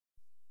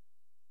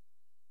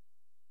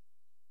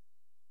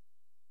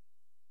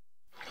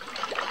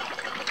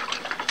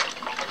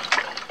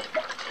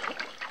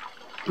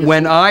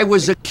When I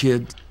was a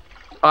kid,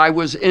 I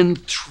was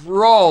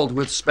enthralled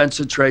with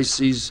Spencer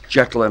Tracy's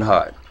Jekyll and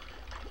Hyde.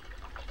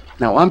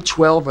 Now, I'm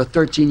 12 or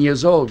 13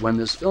 years old when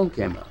this film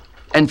came out.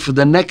 And for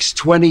the next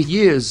 20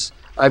 years,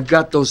 I've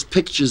got those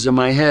pictures in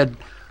my head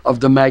of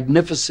the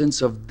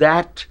magnificence of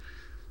that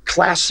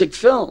classic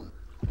film.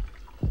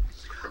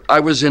 I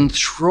was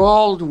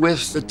enthralled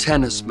with the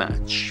tennis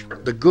match,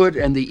 the good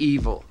and the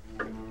evil.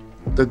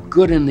 The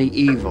good and the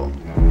evil.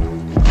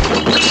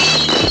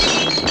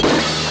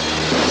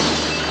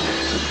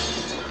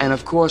 And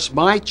of course,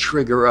 my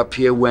trigger up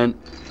here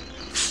went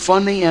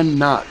funny and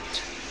not.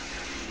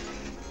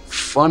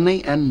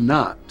 Funny and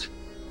not.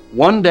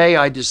 One day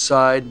I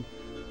decide,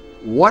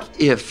 what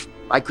if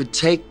I could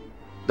take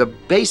the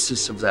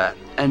basis of that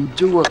and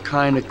do a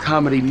kind of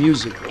comedy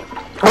musical?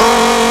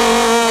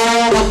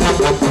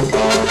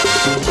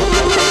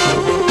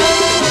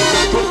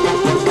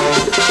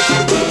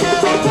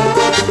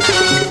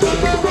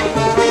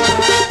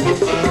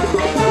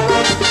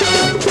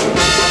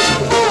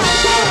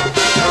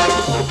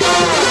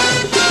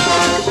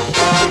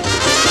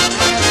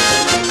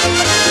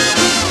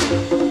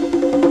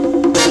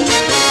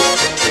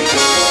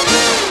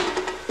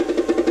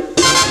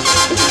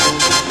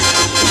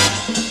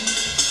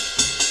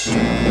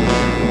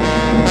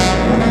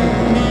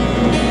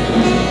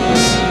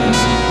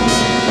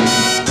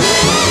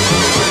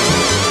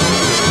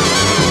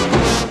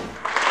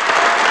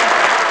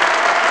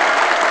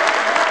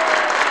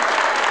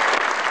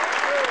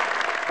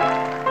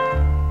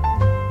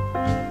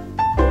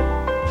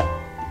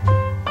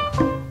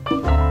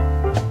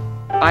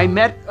 I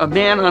met a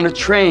man on a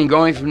train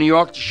going from New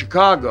York to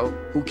Chicago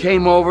who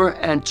came over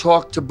and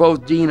talked to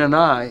both Dean and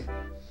I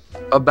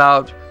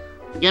about...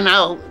 You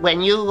know,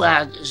 when you,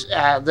 actually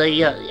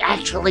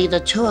the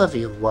two of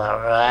you were,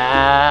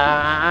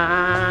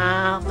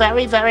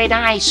 very, very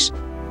nice.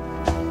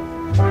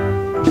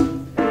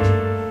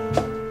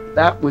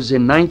 That was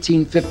in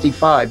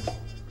 1955.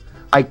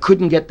 I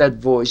couldn't get that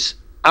voice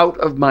out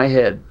of my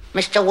head.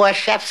 Mr.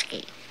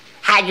 Warshevsky,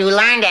 had you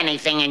learned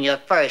anything in your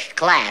first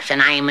class,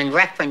 and I am in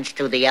reference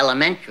to the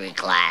elementary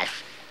class,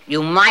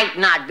 you might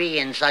not be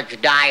in such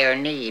dire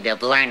need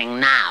of learning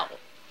now.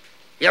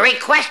 Your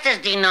request is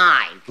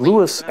denied.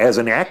 Lewis, as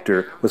an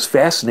actor, was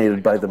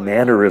fascinated by the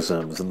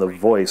mannerisms and the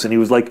voice, and he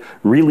was like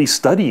really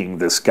studying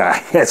this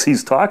guy as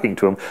he's talking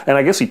to him, and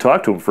I guess he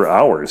talked to him for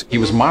hours. He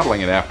was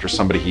modeling it after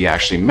somebody he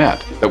actually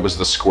met that was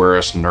the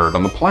squarest nerd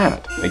on the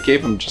planet. It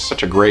gave him just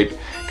such a great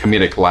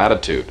comedic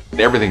latitude.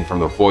 Everything from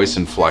the voice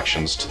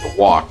inflections to the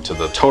walk to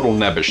the total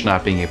nebbish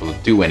not being able to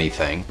do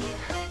anything,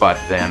 but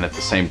then at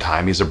the same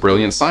time he's a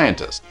brilliant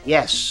scientist.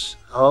 Yes,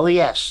 oh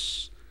yes.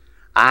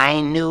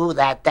 I knew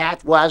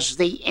that was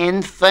the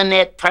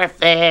infinite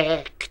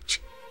perfect.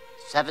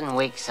 7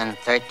 weeks and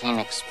 13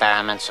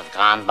 experiments have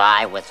gone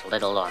by with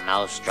little or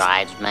no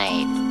strides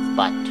made.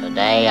 But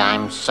today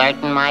I'm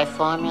certain my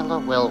formula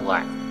will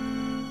work.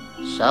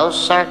 So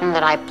certain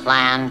that I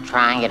plan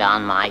trying it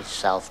on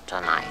myself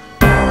tonight.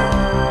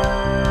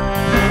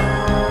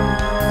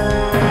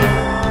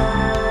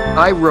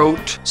 I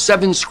wrote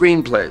 7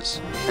 screenplays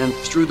and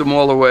threw them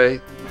all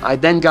away. I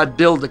then got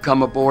Bill to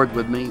come aboard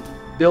with me.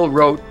 Bill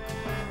wrote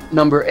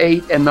number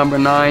 8 and number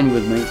 9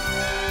 with me.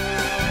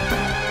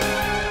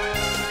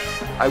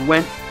 I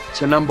went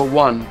to number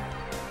 1.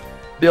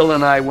 Bill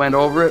and I went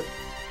over it,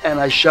 and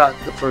I shot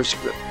the first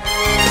script.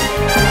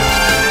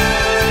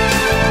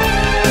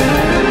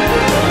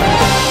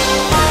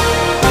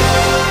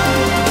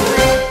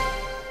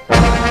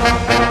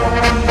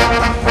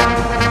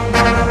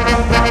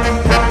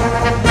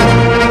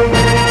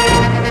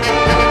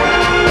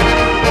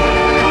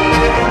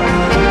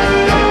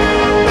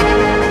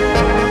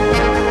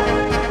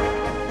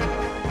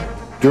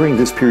 During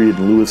this period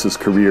in Lewis's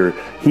career,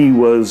 he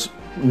was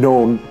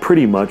known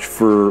pretty much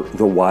for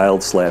the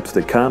wild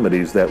slapstick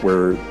comedies that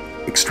were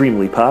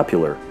extremely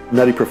popular.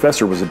 Nutty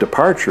Professor was a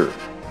departure.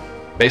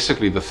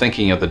 Basically, the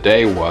thinking of the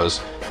day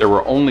was there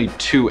were only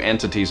 2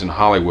 entities in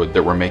Hollywood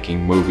that were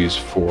making movies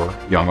for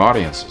young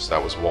audiences.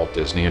 That was Walt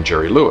Disney and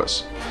Jerry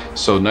Lewis.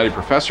 So Nutty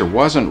Professor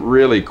wasn't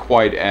really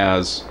quite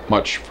as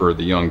much for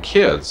the young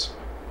kids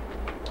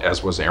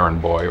as was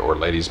Errand Boy or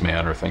Ladies'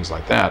 Man or things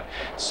like that.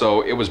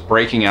 So it was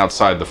breaking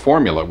outside the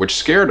formula, which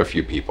scared a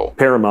few people.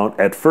 Paramount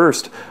at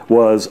first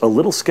was a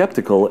little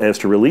skeptical as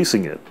to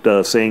releasing it,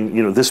 saying,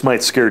 you know, this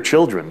might scare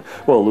children.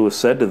 Well, Lewis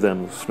said to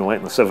them, Snow White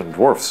and the 7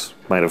 Dwarfs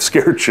might have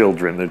scared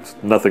children. There's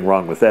nothing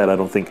wrong with that. I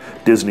don't think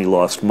Disney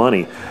lost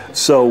money.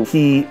 So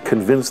he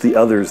convinced the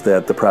others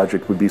that the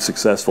project would be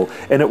successful,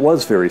 and it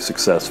was very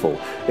successful.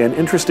 And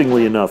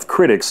interestingly enough,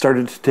 critics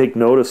started to take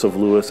notice of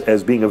Lewis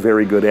as being a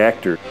very good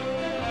actor.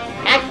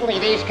 Actually,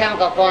 these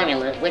chemical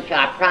formulas, which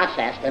are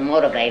processed and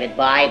motivated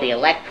by the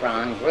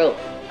electron group.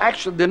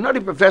 Actually, The Nutty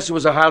Professor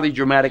was a highly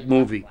dramatic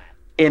movie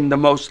in the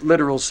most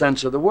literal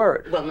sense of the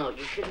word. Well, no,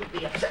 you shouldn't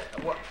be upset.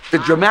 The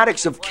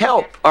dramatics of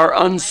kelp are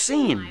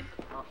unseen.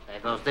 Oh, there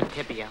goes the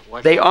tibia.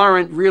 They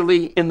aren't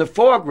really in the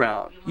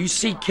foreground. You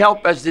see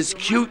kelp as this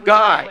cute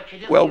guy.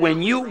 Well,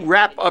 when you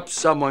wrap up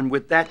someone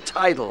with that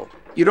title,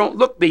 you don't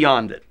look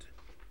beyond it.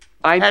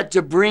 I had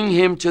to bring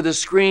him to the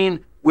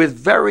screen with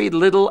very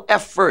little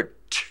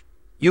effort.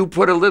 You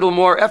put a little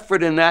more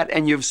effort in that,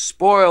 and you've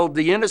spoiled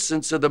the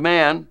innocence of the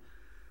man,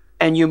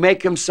 and you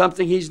make him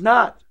something he's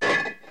not.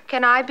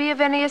 Can I be of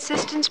any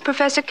assistance,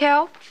 Professor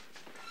Kell?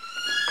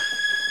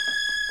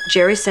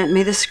 Jerry sent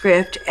me the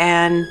script,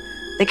 and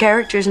the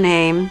character's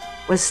name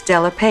was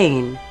Stella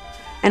Payne.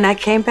 And I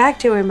came back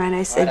to him and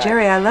I said,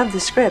 Jerry, I love the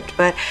script,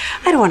 but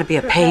I don't want to be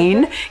a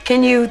Payne.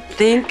 Can you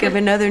think of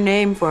another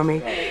name for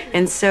me?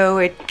 And so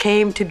it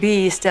came to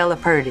be Stella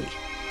Purdy.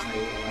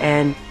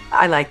 And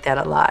I like that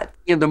a lot.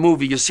 In the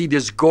movie, you see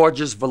this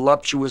gorgeous,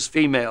 voluptuous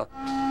female.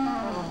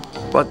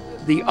 But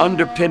the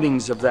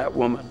underpinnings of that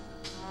woman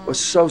was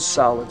so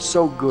solid,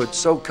 so good,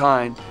 so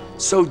kind,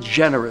 so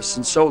generous,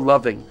 and so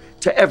loving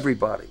to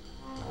everybody.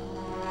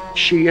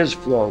 She is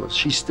flawless.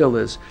 She still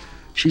is.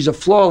 She's a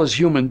flawless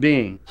human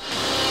being.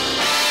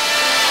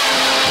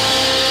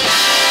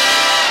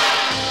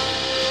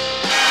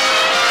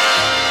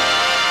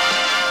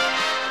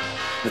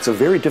 It's a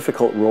very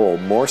difficult role,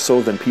 more so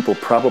than people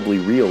probably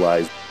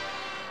realize.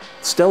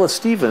 Stella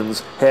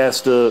Stevens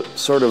has to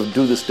sort of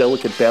do this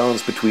delicate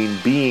balance between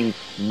being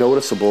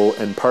noticeable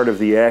and part of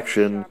the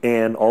action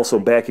and also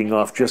backing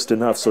off just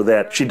enough so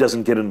that she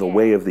doesn't get in the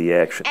way of the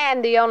action.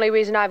 And the only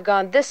reason I've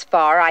gone this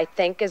far, I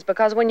think, is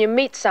because when you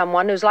meet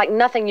someone who's like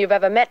nothing you've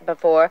ever met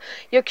before,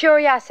 your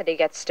curiosity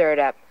gets stirred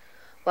up.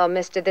 Well,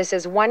 mister, this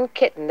is one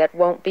kitten that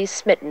won't be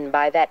smitten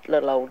by that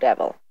little old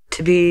devil.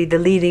 To be the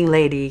leading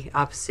lady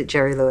opposite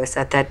Jerry Lewis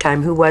at that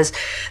time, who was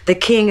the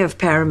king of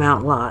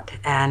Paramount lot,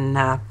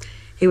 and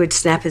he would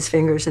snap his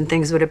fingers and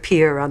things would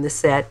appear on the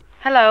set.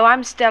 Hello,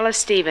 I'm Stella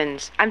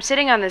Stevens. I'm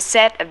sitting on the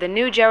set of the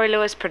new Jerry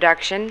Lewis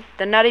production,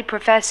 The Nutty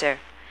Professor.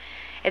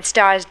 It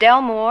stars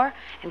Del Moore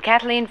and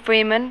Kathleen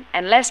Freeman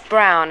and Les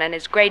Brown and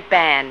his great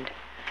band.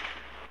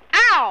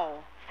 Ow!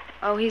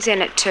 Oh, he's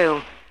in it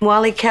too.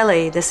 Wally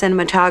Kelly, the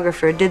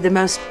cinematographer, did the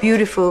most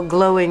beautiful,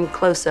 glowing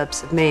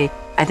close-ups of me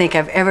I think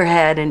I've ever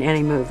had in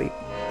any movie.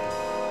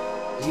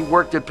 He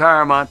worked at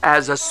Paramount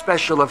as a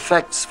special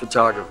effects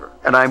photographer,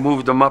 and I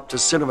moved him up to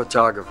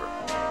cinematographer.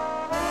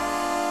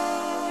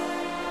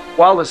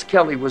 Wallace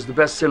Kelly was the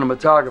best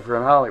cinematographer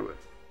in Hollywood.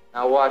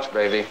 Now watch,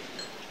 baby.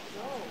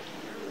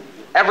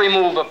 Every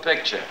move a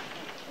picture.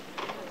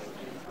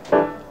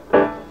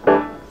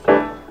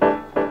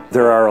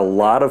 There are a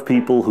lot of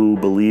people who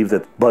believe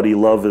that Buddy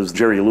Love is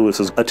Jerry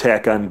Lewis's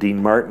attack on Dean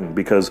Martin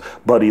because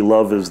Buddy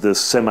Love is this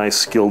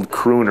semi-skilled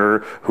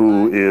crooner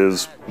who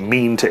is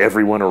mean to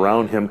everyone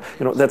around him.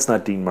 You know, that's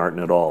not Dean Martin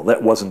at all.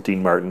 That wasn't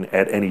Dean Martin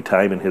at any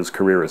time in his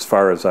career as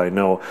far as I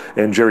know.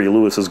 And Jerry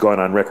Lewis has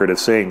gone on record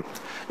as saying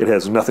it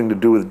has nothing to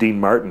do with Dean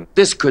Martin.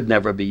 This could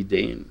never be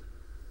Dean.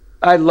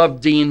 I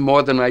loved Dean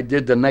more than I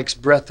did the next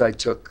breath I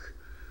took.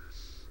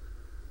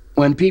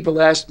 When people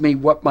asked me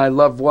what my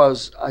love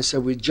was, I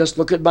said, we just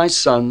look at my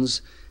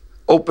sons,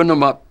 open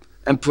them up,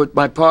 and put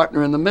my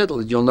partner in the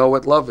middle, and you'll know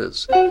what love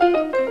is.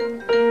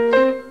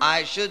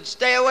 I should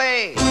stay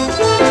away,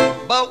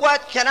 but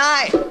what can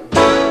I do?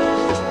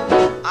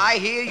 I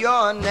hear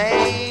your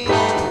name,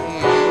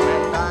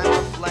 and I'm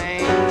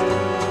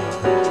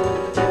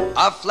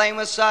a flame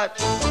with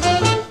such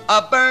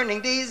a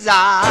burning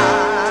desire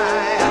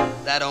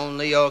that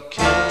only your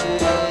kiss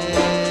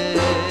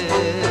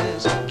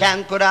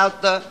can put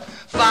out the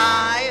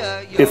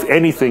fire. If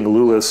anything,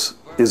 Lewis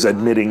is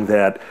admitting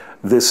that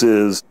this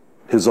is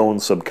his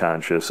own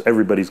subconscious.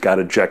 Everybody's got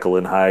a Jekyll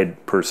and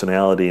Hyde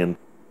personality, and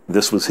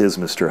this was his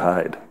Mr.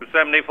 Hyde.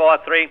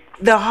 74-3.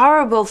 The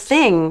horrible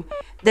thing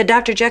that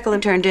Dr. Jekyll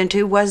turned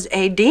into was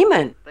a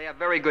demon. They have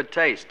very good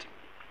taste.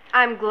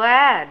 I'm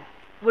glad.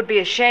 Would be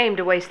ashamed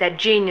to waste that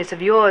genius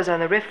of yours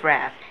on the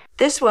riffraff.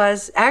 This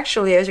was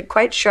actually a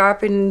quite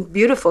sharp and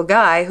beautiful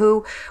guy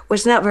who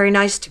was not very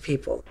nice to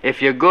people.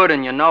 If you're good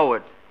and you know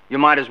it, you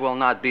might as well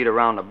not beat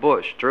around the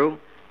bush, true?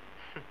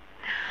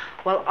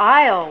 Well,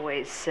 I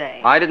always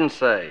say. I didn't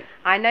say.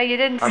 I know you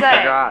didn't say. I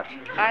forgot.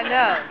 I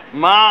know.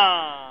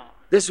 Ma!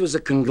 This was a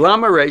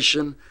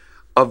conglomeration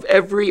of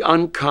every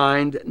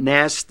unkind,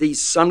 nasty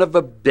son of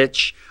a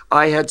bitch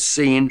I had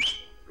seen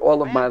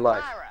all of my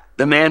life.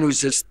 The man who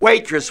says,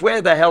 waitress,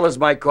 where the hell is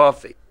my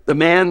coffee? The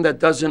man that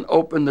doesn't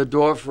open the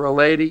door for a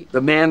lady.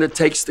 The man that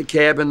takes the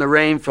cab in the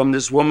rain from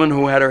this woman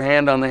who had her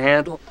hand on the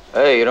handle.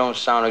 Hey, you don't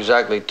sound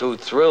exactly too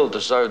thrilled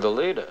to serve the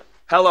leader.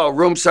 Hello,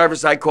 room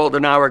service, I called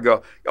an hour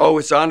ago. Oh,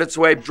 it's on its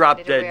way,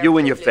 drop dead, you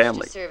and your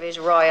family. To serve his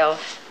royal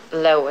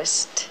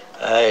lowest.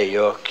 Hey,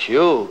 you're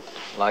cute.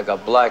 Like a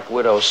black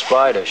widow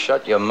spider.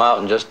 Shut your mouth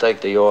and just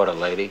take the order,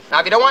 lady.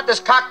 Now, if you don't want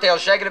this cocktail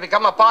shaker to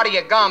become a part of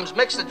your gums,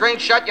 mix the drink,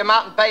 shut your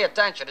mouth, and pay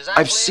attention. Is that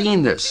I've clear?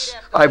 seen this.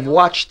 I've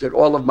watched it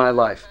all of my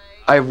life.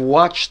 I've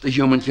watched the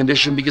human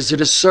condition because it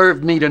has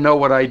served me to know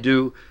what I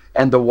do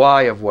and the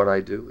why of what I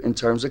do in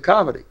terms of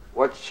comedy.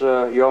 What's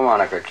your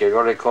moniker, kid?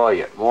 What do they call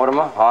you?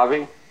 Mortimer?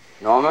 Harvey?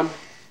 Norman?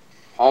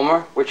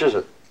 Homer? Which is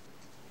it?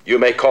 You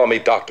may call me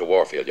Dr.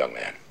 Warfield, young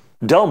man.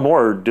 Del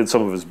Moore did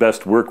some of his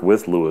best work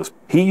with Lewis.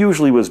 He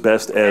usually was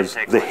best as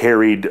the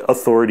harried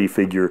authority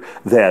figure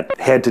that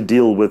had to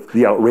deal with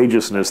the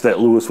outrageousness that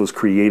Lewis was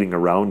creating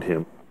around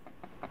him.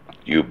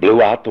 You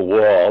blew out the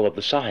wall of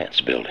the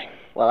science building.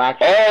 Well,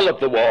 actually, All of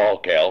the wall,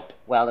 Kelp.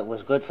 well, it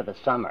was good for the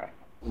summer.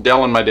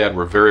 Del and my dad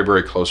were very,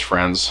 very close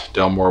friends.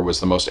 Del Moore was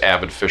the most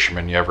avid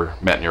fisherman you ever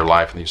met in your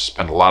life, and he used to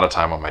spend a lot of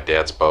time on my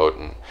dad's boat.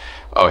 And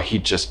he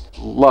just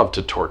loved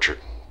to torture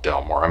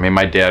Del Moore. I mean,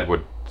 my dad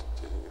would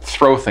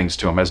throw things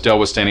to him. As Del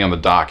was standing on the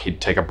dock, he'd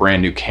take a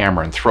brand new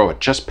camera and throw it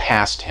just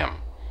past him,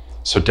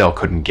 so Del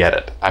couldn't get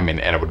it. I mean,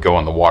 and it would go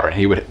in the water, and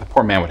the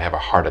poor man would have a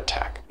heart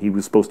attack. He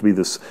was supposed to be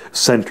this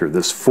center,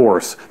 this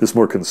force, this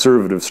more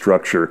conservative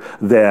structure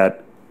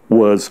that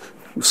was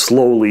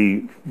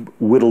slowly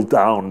whittled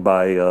down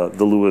by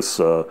the Lewis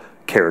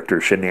character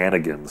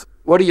shenanigans.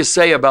 What do you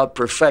say about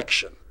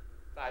perfection?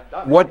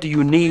 What do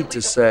you need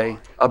to say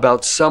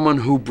about someone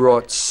who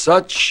brought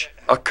such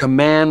a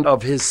command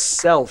of his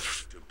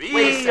self?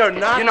 We are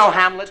not. You know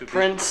Hamlet,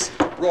 Prince,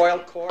 Royal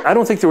Court. I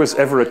don't think there was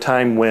ever a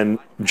time when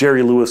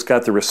Jerry Lewis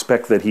got the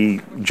respect that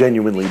he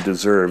genuinely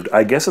deserved.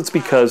 I guess it's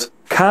because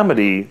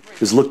comedy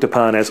is looked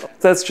upon as,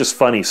 that's just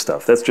funny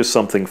stuff, that's just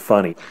something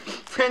funny.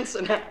 Prince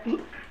and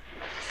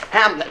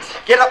Hamlet.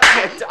 Get up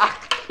there,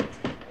 Doc.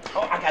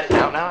 Oh, I got it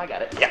now. Now I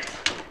got it. Yeah.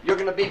 You're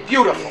gonna be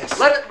beautiful. Yes.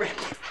 Let it rip.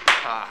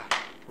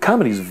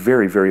 Comedy's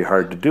very, very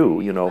hard to do.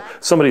 You know,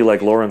 somebody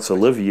like Laurence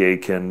Olivier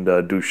can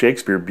do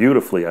Shakespeare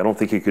beautifully. I don't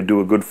think he could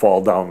do a good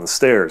fall down the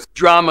stairs.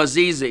 Drama's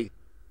easy.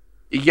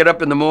 You get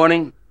up in the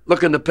morning,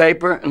 look in the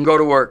paper, and go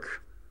to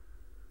work.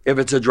 If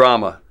it's a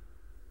drama.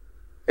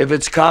 If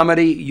it's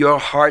comedy, your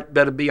heart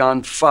better be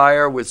on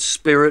fire with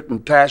spirit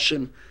and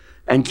passion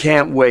and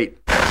can't wait.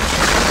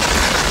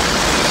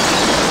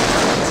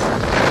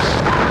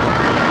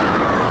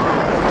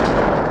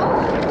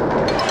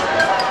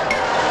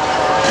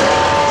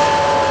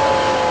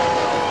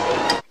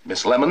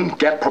 Miss Lemon,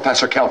 get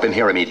Professor Kelp in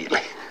here immediately.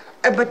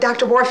 But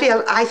Dr.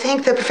 Warfield, I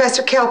think that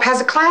Professor Kelp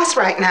has a class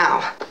right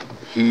now.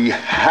 He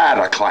had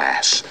a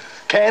class.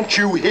 Can't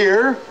you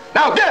hear?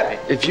 Now get it!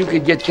 If you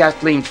could get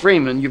Kathleen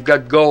Freeman, you've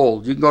got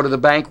gold. You can go to the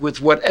bank with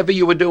whatever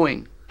you were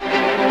doing.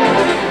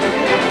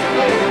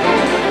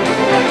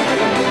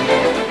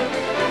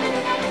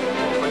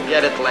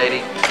 Forget it,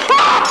 lady.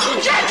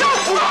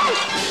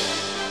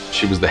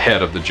 She was the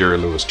head of the Jerry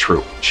Lewis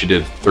troupe. She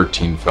did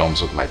 13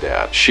 films with my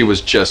dad. She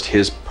was just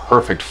his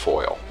perfect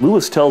foil.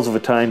 Lewis tells of a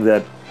time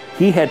that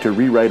he had to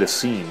rewrite a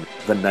scene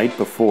the night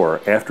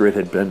before after it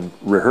had been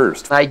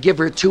rehearsed. I give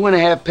her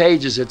 2.5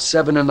 pages at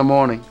 7 in the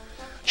morning.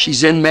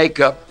 She's in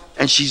makeup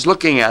and she's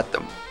looking at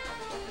them.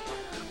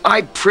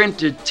 I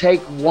printed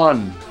take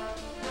 1.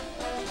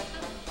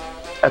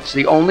 That's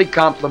the only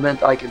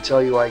compliment I can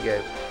tell you I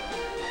gave.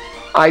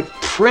 I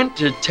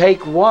printed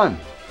take 1.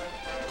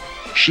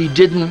 She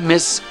didn't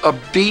miss a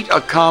beat,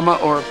 a comma,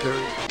 or a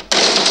period.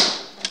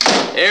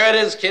 Here it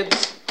is,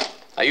 kids.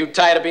 Are you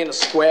tired of being a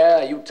square?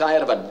 Are you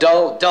tired of a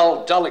dull,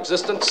 dull, dull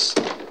existence?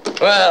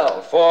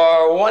 Well, for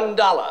 $1,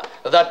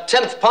 the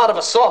 10th part of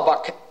a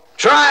sawbuck,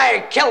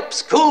 try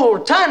Kelp's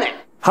Cool Tonic.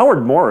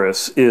 Howard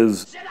Morris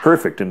is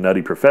perfect in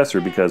Nutty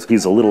Professor because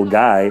he's a little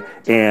guy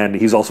and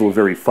he's also a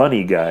very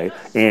funny guy,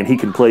 and he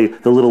can play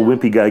the little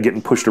wimpy guy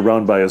getting pushed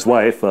around by his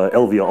wife,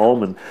 Elvia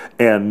Allman,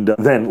 and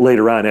then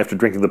later on, after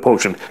drinking the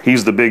potion,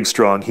 he's the big,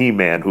 strong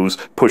He-Man who's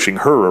pushing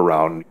her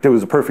around. It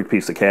was a perfect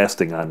piece of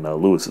casting on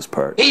Lewis's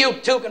part. You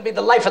two can be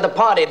the life of the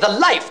party, the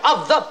life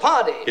of the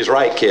party. He's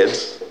right,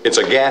 kids. It's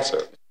a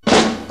gasser.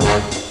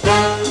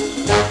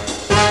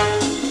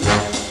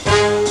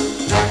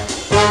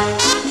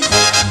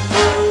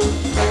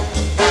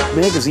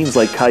 Magazines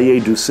like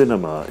Cahiers du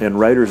Cinéma and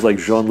writers like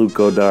Jean-Luc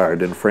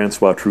Godard and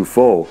Francois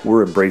Truffaut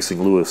were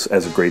embracing Lewis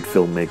as a great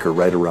filmmaker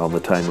right around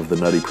the time of The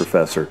Nutty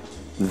Professor.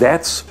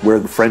 That's where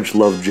the French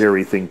Love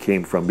Jerry thing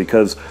came from,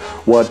 because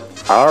what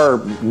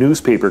our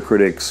newspaper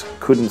critics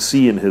couldn't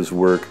see in his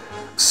work,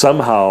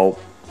 somehow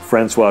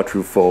Francois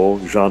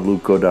Truffaut,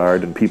 Jean-Luc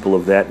Godard, and people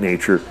of that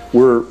nature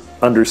were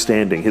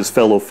understanding, his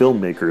fellow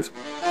filmmakers.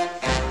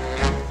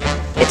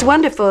 It's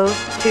wonderful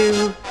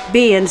to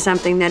be in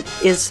something that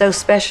is so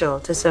special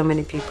to so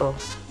many people.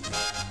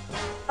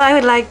 I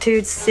would like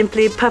to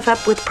simply puff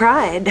up with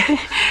pride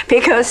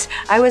because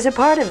I was a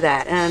part of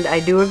that, and I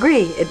do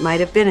agree it might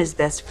have been his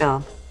best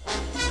film.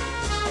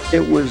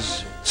 It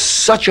was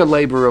such a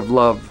labor of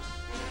love.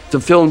 The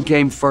film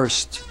came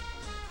first.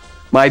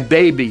 My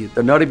baby,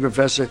 The Nutty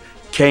Professor,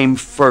 came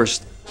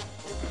first.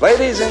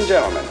 Ladies and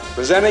gentlemen,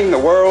 presenting the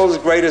world's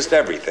greatest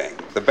everything,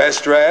 the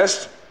best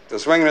dressed, the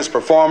swingin'est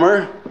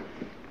performer,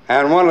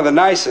 and one of the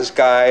nicest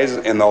guys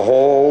in the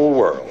whole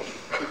world.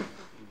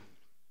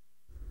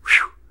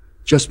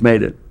 Just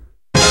made it.